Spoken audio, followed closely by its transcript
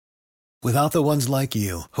Without the ones like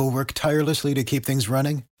you, who work tirelessly to keep things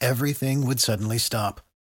running, everything would suddenly stop.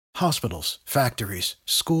 Hospitals, factories,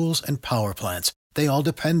 schools, and power plants, they all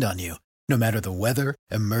depend on you. No matter the weather,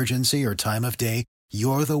 emergency, or time of day,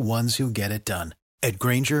 you're the ones who get it done. At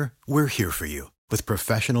Grainger, we're here for you with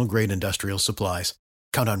professional-grade industrial supplies.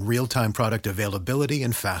 Count on real-time product availability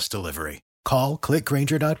and fast delivery. Call, click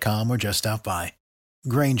Grainger.com, or just stop by.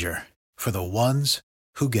 Grainger, for the ones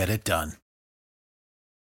who get it done.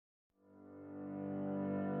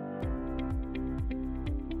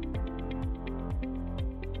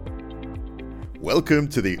 Welcome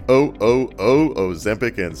to the E02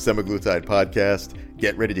 Ozempic and Semiglutide podcast.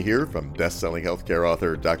 Get ready to hear from best-selling healthcare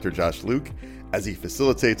author Dr. Josh Luke as he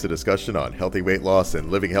facilitates a discussion on healthy weight loss and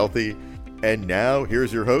living healthy. And now,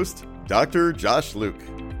 here's your host, Dr. Josh Luke.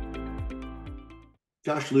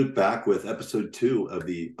 Josh Luke back with episode 2 of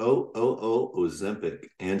the E02 Ozempic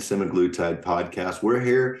and Semiglutide podcast. We're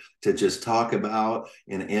here to just talk about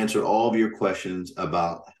and answer all of your questions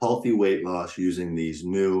about healthy weight loss using these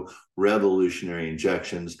new revolutionary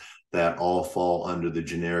injections that all fall under the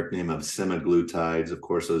generic name of semiglutides. Of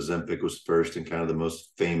course, Ozempic was first and kind of the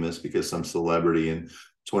most famous because some celebrity in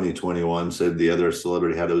 2021 said the other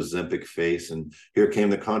celebrity had Ozempic face, and here came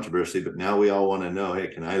the controversy. But now we all want to know, hey,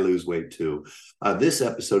 can I lose weight too? This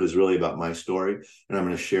episode is really about my story, and I'm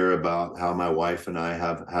going to share about how my wife and I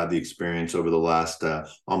have had the experience over the last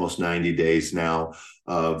almost 90 days now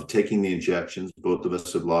of taking the injections. Both of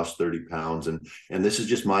us have lost 30 pounds, and this is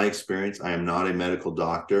just my experience. I am not a medical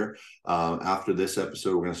doctor. After this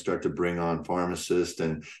episode, we're going to start to bring on pharmacists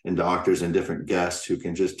and doctors and different guests who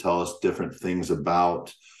can just tell us different things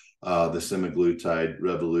about the semaglutide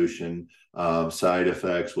revolution, side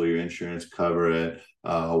effects, will your insurance cover it,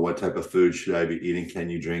 what type of food should I be eating, can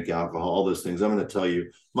you drink alcohol, all those things. I'm going to tell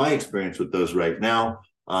you my experience with those right now,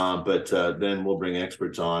 but then we'll bring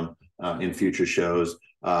experts on in future shows.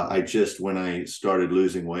 When I started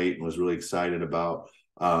losing weight and was really excited about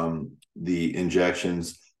the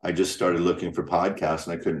injections, I just started looking for podcasts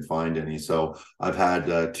and I couldn't find any. So I've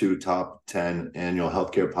had 2 top 10 annual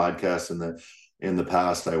healthcare podcasts in the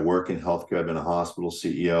past. I work in healthcare. I've been a hospital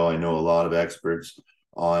CEO. I know a lot of experts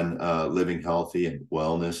on living healthy and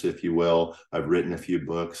wellness, if you will. I've written a few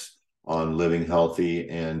books on living healthy.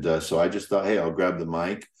 And so I just thought, hey, I'll grab the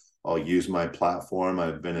mic. I'll use my platform.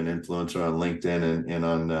 I've been an influencer on LinkedIn and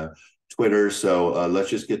on Twitter. So let's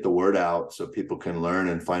just get the word out so people can learn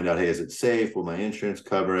and find out, hey, is it safe? Will my insurance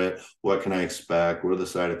cover it? What can I expect? What are the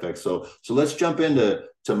side effects? So let's jump into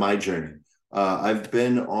my journey. I've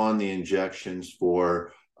been on the injections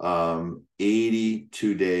for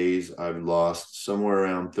 82 days. I've lost somewhere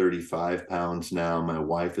around 35 pounds now. My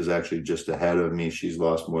wife is actually just ahead of me. She's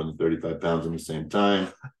lost more than 35 pounds in the same time.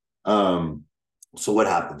 So what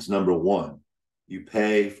happens? Number one, you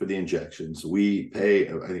pay for the injections. We pay,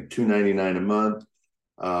 I think, $299 a month.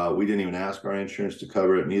 We didn't even ask our insurance to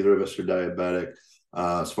cover it. Neither of us are diabetic.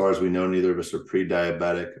 As far as we know, neither of us are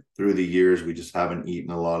pre-diabetic. Through the years, we just haven't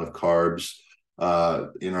eaten a lot of carbs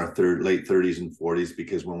in our late 30s and 40s,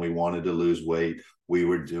 because when we wanted to lose weight, we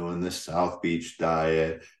were doing the South Beach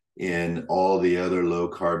diet and all the other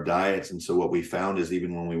low-carb diets. And so what we found is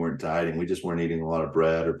even when we weren't dieting, we just weren't eating a lot of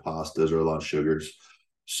bread or pastas or a lot of sugars.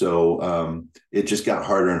 So it just got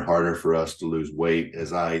harder and harder for us to lose weight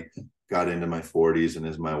as I got into my 40s and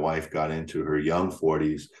as my wife got into her young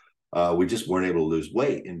 40s. We just weren't able to lose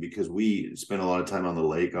weight. And because we spent a lot of time on the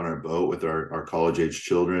lake on our boat with our college-age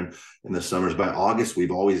children in the summers, by August,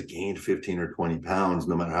 we've always gained 15 or 20 pounds,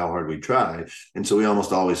 no matter how hard we try. And so we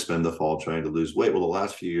almost always spend the fall trying to lose weight. Well, the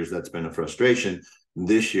last few years, that's been a frustration.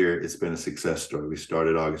 This year, it's been a success story. We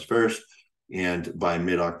started August 1st. And by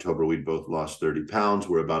mid-October, we both lost 30 pounds.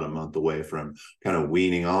 We're about a month away from kind of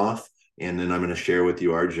weaning off. And then I'm going to share with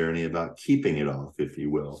you our journey about keeping it off, if you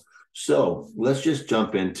will. So let's just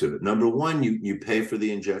jump into it. Number one, you pay for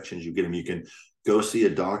the injections. You get them. You can go see a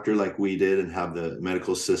doctor like we did and have the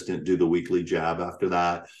medical assistant do the weekly jab after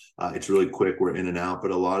that. It's really quick. We're in and out.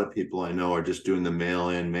 But a lot of people I know are just doing the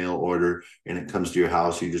mail order, and it comes to your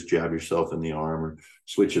house. You just jab yourself in the arm or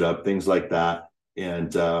switch it up, things like that.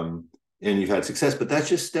 And you've had success. But that's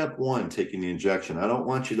just step one, taking the injection. I don't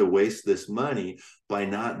want you to waste this money by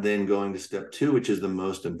not then going to step 2, which is the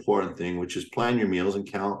most important thing, which is plan your meals and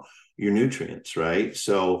count your nutrients, right?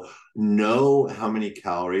 So know how many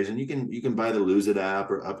calories, and you can buy the Lose It app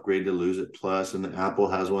or upgrade to Lose It Plus, and the Apple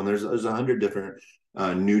has one. There's 100 different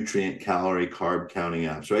nutrient, calorie, carb counting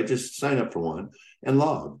apps, right? Just sign up for one and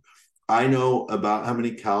log. I know about how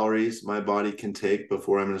many calories my body can take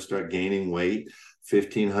before I'm going to start gaining weight.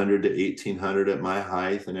 1,500 to 1,800 at my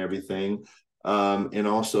height and everything. and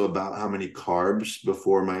also about how many carbs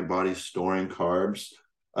before my body's storing carbs.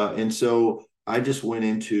 And so I just went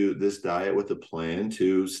into this diet with a plan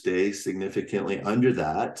to stay significantly under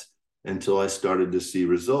that until I started to see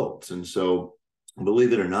results. And so,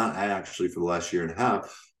 believe it or not, I actually, for the last year and a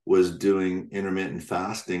half, was doing intermittent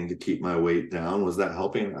fasting to keep my weight down. Was that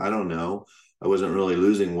helping? I don't know. I wasn't really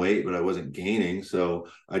losing weight, but I wasn't gaining. So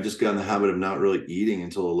I just got in the habit of not really eating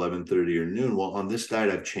until 11:30 or noon. Well, on this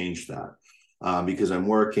diet, I've changed that. Because I'm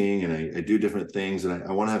working and I do different things, and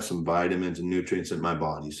I want to have some vitamins and nutrients in my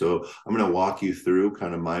body. So I'm going to walk you through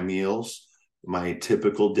kind of my meals, my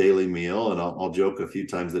typical daily meal. And I'll joke a few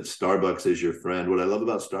times that Starbucks is your friend. What I love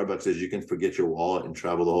about Starbucks is you can forget your wallet and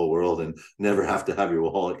travel the whole world and never have to have your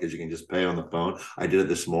wallet because you can just pay on the phone. I did it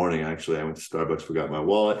this morning. Actually, I went to Starbucks, forgot my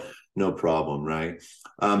wallet. No problem, right?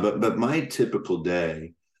 But my typical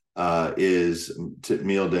day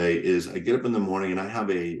meal day is I get up in the morning and I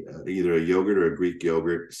have either a yogurt or a Greek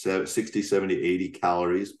yogurt, 60, 70, 80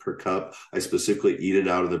 calories per cup. I specifically eat it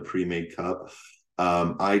out of the pre-made cup.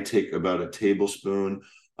 I take about a tablespoon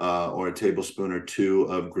or a tablespoon or two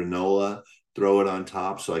of granola, throw it on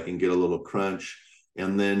top so I can get a little crunch.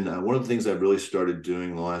 And then one of the things I've really started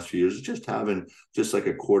doing in the last few years is just having just like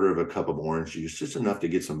a quarter of a cup of orange juice, just enough to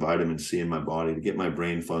get some vitamin C in my body, to get my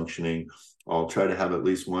brain functioning. I'll try to have at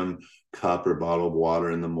least 1 cup or bottle of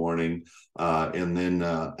water in the morning, and then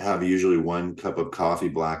have usually 1 cup of coffee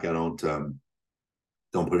black. I don't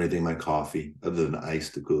put anything in my coffee other than ice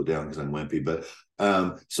to cool it down because I'm wimpy. But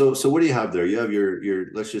so what do you have there? You have your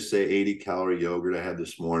let's just say 80 calorie yogurt I had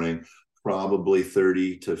this morning, probably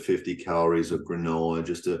 30 to 50 calories of granola,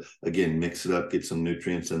 just to, again, mix it up, get some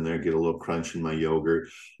nutrients in there, get a little crunch in my yogurt.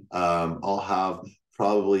 I'll have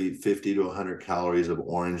probably 50 to 100 calories of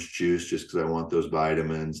orange juice just because I want those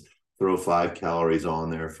vitamins. Throw 5 calories on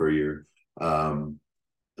there for your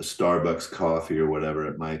a Starbucks coffee or whatever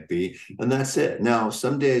it might be. And that's it. Now,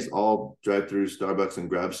 some days I'll drive through Starbucks and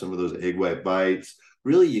grab some of those egg white bites.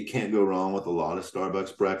 Really, you can't go wrong with a lot of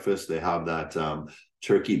Starbucks breakfast. They have that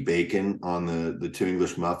turkey bacon on the 2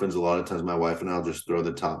 English muffins. A lot of times my wife and I'll just throw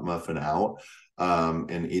the top muffin out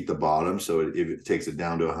and eat the bottom. So it takes it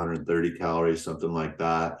down to 130 calories, something like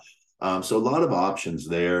that. So a lot of options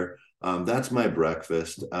there. That's my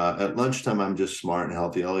breakfast. At lunchtime, I'm just smart and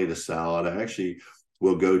healthy. I'll eat a salad. I actually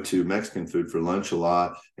will go to Mexican food for lunch a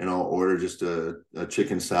lot, and I'll order just a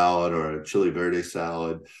chicken salad or a chili verde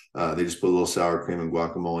salad. They just put a little sour cream and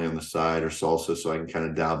guacamole on the side or salsa so I can kind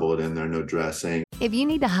of dabble it in there, no dressing. If you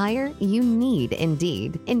need to hire, you need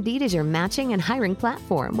Indeed. Indeed is your matching and hiring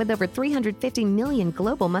platform with over 350 million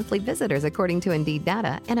global monthly visitors according to Indeed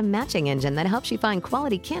data, and a matching engine that helps you find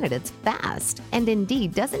quality candidates fast. And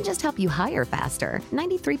Indeed doesn't just help you hire faster.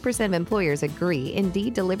 93% of employers agree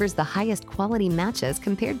Indeed delivers the highest quality matches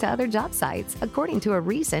compared to other job sites, according to a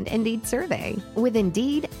recent Indeed survey. With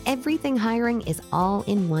Indeed, everything hiring is all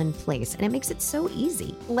in one place, and it makes it so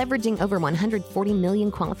easy. Leveraging over 140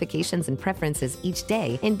 million qualifications and preferences each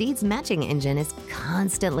day, Indeed's matching engine is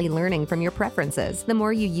constantly learning from your preferences. The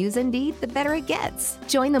more you use Indeed, the better it gets.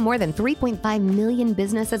 Join the more than 3.5 million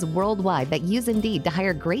businesses worldwide that use Indeed to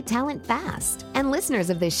hire great talent fast. And listeners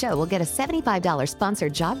of this show will get a $75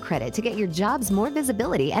 sponsored job credit to get your jobs more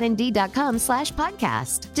visibility at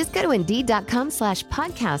Indeed.com/podcast. Just go to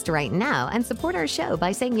Indeed.com/podcast right now and support our show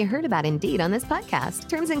by saying you heard about Indeed on this podcast.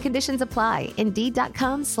 Terms and conditions apply.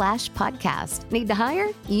 Indeed.com/podcast. Need to hire?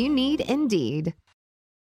 You need Indeed.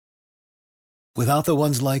 Without the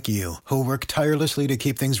ones like you, who work tirelessly to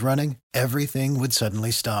keep things running, everything would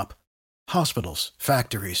suddenly stop. Hospitals,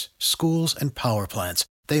 factories, schools, and power plants,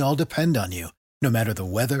 they all depend on you. No matter the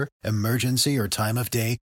weather, emergency, or time of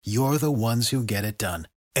day, you're the ones who get it done.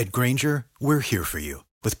 At Grainger, we're here for you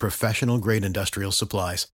with professional-grade industrial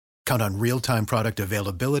supplies. Count on real-time product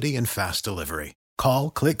availability and fast delivery. Call,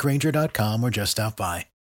 click Grainger.com, or just stop by.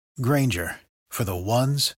 Grainger, for the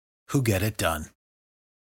ones who get it done.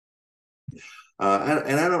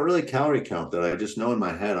 And I don't really calorie count that. I just know in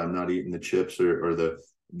my head I'm not eating the chips or the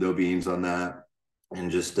no beans on that. And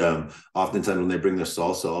just oftentimes when they bring the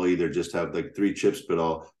salsa, I'll either just have like 3 chips, but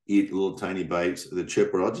I'll eat little tiny bites of the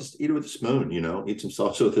chip, or I'll just eat it with a spoon, eat some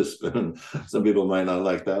salsa with a spoon. Some people might not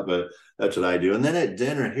like that, but that's what I do. And then at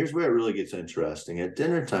dinner, here's where it really gets interesting. At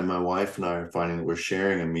dinner time, my wife and I are finding that we're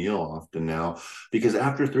sharing a meal often now, because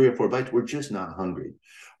after 3 or 4 bites, we're just not hungry.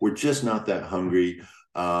 We're just not that hungry.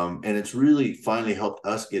 And it's really finally helped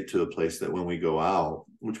us get to a place that when we go out,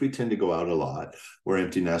 which we tend to go out a lot, we're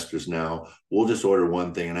empty nesters now, we'll just order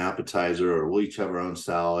one thing, an appetizer, or we'll each have our own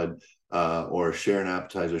salad, or share an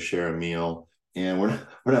appetizer, share a meal. and we're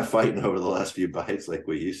not fighting over the last few bites like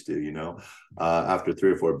we used to, after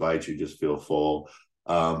 3 or 4 bites, you just feel full.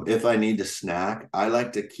 If I need to snack, I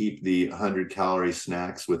like to keep the 100-calorie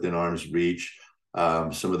snacks within arm's reach.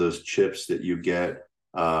 Some of those chips that you get,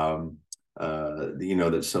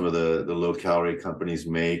 that some of the low-calorie companies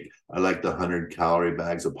make. I like the 100-calorie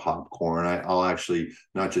bags of popcorn. I'll actually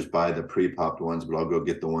not just buy the pre-popped ones, but I'll go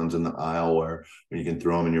get the ones in the aisle where you can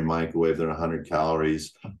throw them in your microwave. They're 100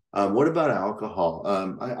 calories. What about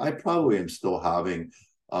alcohol? I probably am still having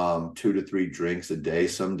 2 to 3 drinks a day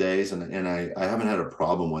some days, and I haven't had a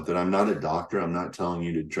problem with it. I'm not a doctor. I'm not telling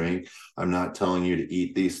you to drink. I'm not telling you to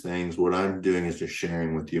eat these things. What I'm doing is just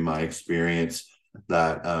sharing with you my experience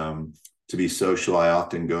that to be social, I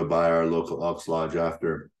often go by our local Elks Lodge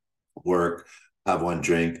after work, have one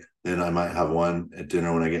drink, then I might have one at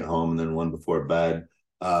dinner when I get home, and then one before bed.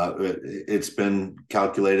 It's been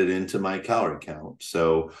calculated into my calorie count.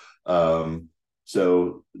 So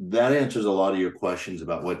that answers a lot of your questions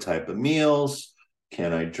about what type of meals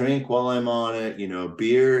can I drink while I'm on it.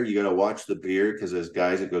 Beer, you got to watch the beer, because as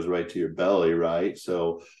guys, it goes right to your belly, right?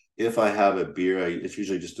 So if I have a beer, it's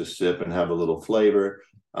usually just a sip and have a little flavor.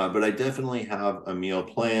 But I definitely have a meal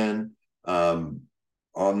plan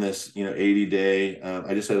on this, 80-day.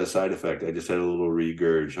 I just had a side effect. I just had a little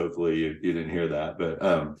regurg. Hopefully you didn't hear that, but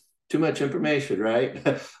too much information, right?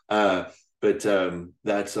 But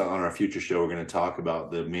that's on our future show. We're going to talk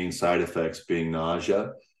about the main side effects being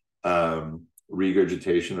nausea,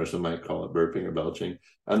 regurgitation, or some might call it burping or belching,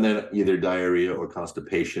 and then either diarrhea or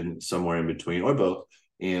constipation, somewhere in between, or both.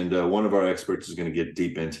 And one of our experts is going to get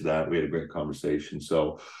deep into that. We had a great conversation.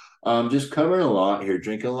 So just covering a lot here,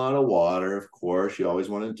 drinking a lot of water. Of course, you always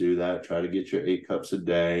want to do that. Try to get your 8 cups a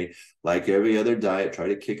day. Like every other diet, try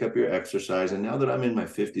to kick up your exercise. And now that I'm in my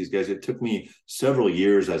 50s, guys, it took me several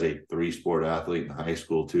years as a 3-sport athlete in high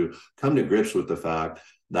school to come to grips with the fact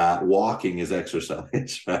that walking is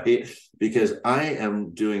exercise, right? Because I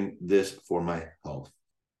am doing this for my health.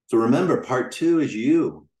 So remember, part 2 is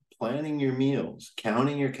you planning your meals,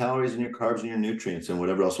 counting your calories and your carbs and your nutrients and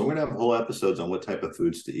whatever else. So we're going to have whole episodes on what type of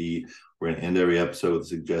foods to eat. We're going to end every episode with a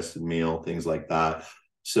suggested meal, things like that.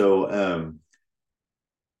 So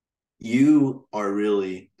you are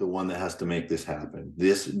really the one that has to make this happen.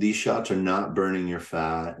 These shots are not burning your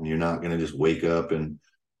fat, and you're not going to just wake up. And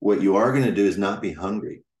what you are going to do is not be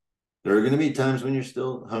hungry. There are going to be times when you're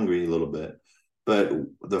still hungry a little bit, but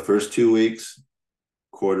the first 2 weeks,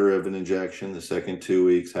 quarter of an injection. The second 2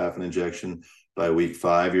 weeks, half an injection. By week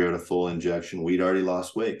 5, you're at a full injection. We'd already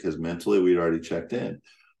lost weight because mentally we'd already checked in.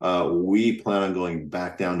 We plan on going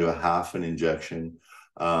back down to a half an injection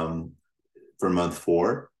for month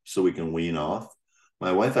 4, so we can wean off.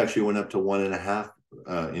 My wife actually went up to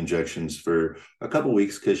 1.5 injections for a couple of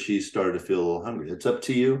weeks because she started to feel a little hungry. It's up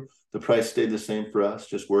to you. The price stayed the same for us.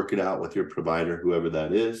 Just work it out with your provider, whoever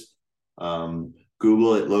that is.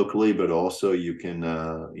 Google it locally, but also you can,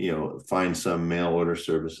 find some mail order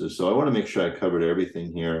services. So I want to make sure I covered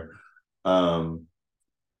everything here.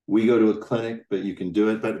 We go to a clinic, but you can do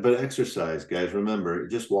it. But exercise, guys, remember,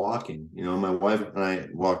 just walking. My wife and I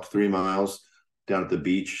walked 3 miles down at the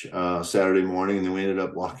beach Saturday morning, and then we ended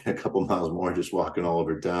up walking a couple miles more, just walking all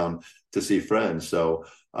over town to see friends. So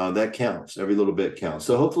that counts. Every little bit counts.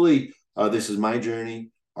 So hopefully this is my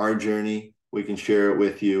journey, our journey. We can share it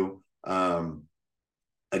with you.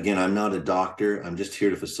 Again, I'm not a doctor. I'm just here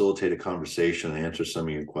to facilitate a conversation and answer some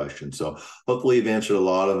of your questions. So hopefully you've answered a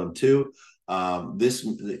lot of them too.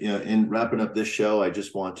 In wrapping up this show, I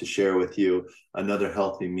just want to share with you another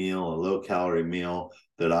healthy meal, a low-calorie meal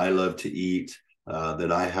that I love to eat,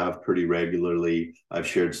 that I have pretty regularly. I've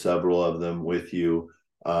shared several of them with you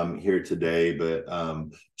here today, but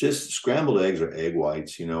just scrambled eggs or egg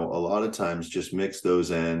whites. A lot of times just mix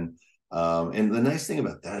those in. And the nice thing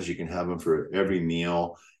about that is you can have them for every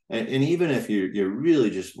meal. And even if you're really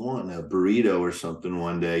just wanting a burrito or something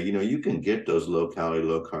one day, you can get those low-calorie,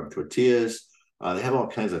 low-carb tortillas. They have all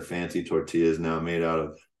kinds of fancy tortillas now made out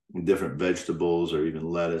of different vegetables or even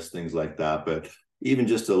lettuce, things like that. But even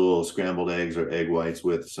just a little scrambled eggs or egg whites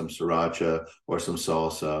with some sriracha or some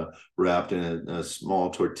salsa wrapped in a small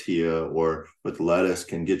tortilla or with lettuce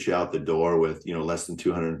can get you out the door with, less than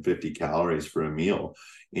 250 calories for a meal.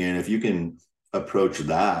 And if you can approach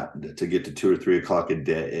that to get to 2 or 3 o'clock a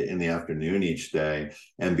day in the afternoon each day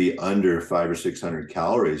and be under 500 or 600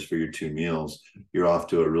 calories for your 2 meals, you're off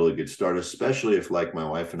to a really good start, especially if, like my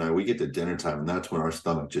wife and I, we get to dinner time and that's when our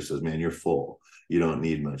stomach just says, man, you're full. You don't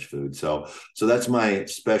need much food. So that's my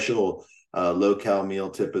special low-cal meal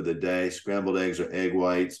tip of the day: scrambled eggs or egg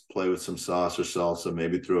whites, play with some sauce or salsa,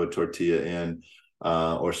 maybe throw a tortilla in.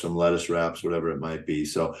 or some lettuce wraps, whatever it might be.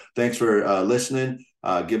 So thanks for listening.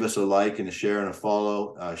 Give us a like and a share and a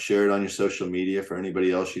follow. Share it on your social media for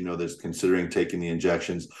anybody else you know that's considering taking the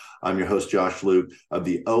injections. I'm your host, Josh Luke, of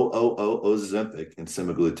the O02 Ozempic and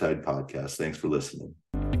Semiglutide podcast. Thanks for listening.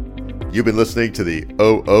 You've been listening to the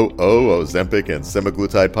O02 Ozempic and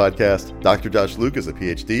Semiglutide podcast. Dr. Josh Luke is a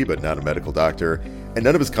PhD, but not a medical doctor, and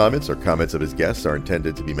none of his comments or comments of his guests are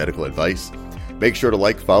intended to be medical advice. Make sure to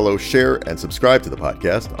like, follow, share, and subscribe to the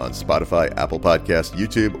podcast on Spotify, Apple Podcasts,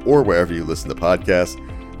 YouTube, or wherever you listen to podcasts.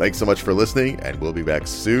 Thanks so much for listening, and we'll be back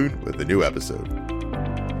soon with a new episode.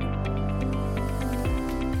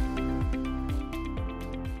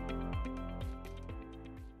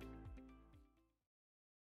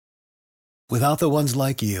 Without the ones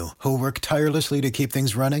like you, who work tirelessly to keep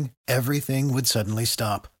things running, everything would suddenly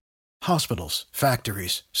stop. Hospitals,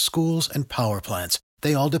 factories, schools, and power plants,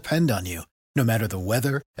 they all depend on you. No matter the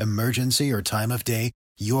weather, emergency, or time of day,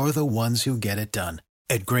 you're the ones who get it done.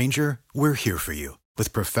 At Grainger, we're here for you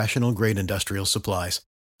with professional-grade industrial supplies.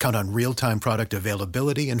 Count on real-time product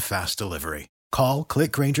availability and fast delivery. Call,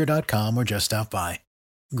 click Grainger.com, or just stop by.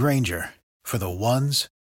 Grainger, for the ones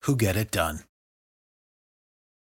who get it done.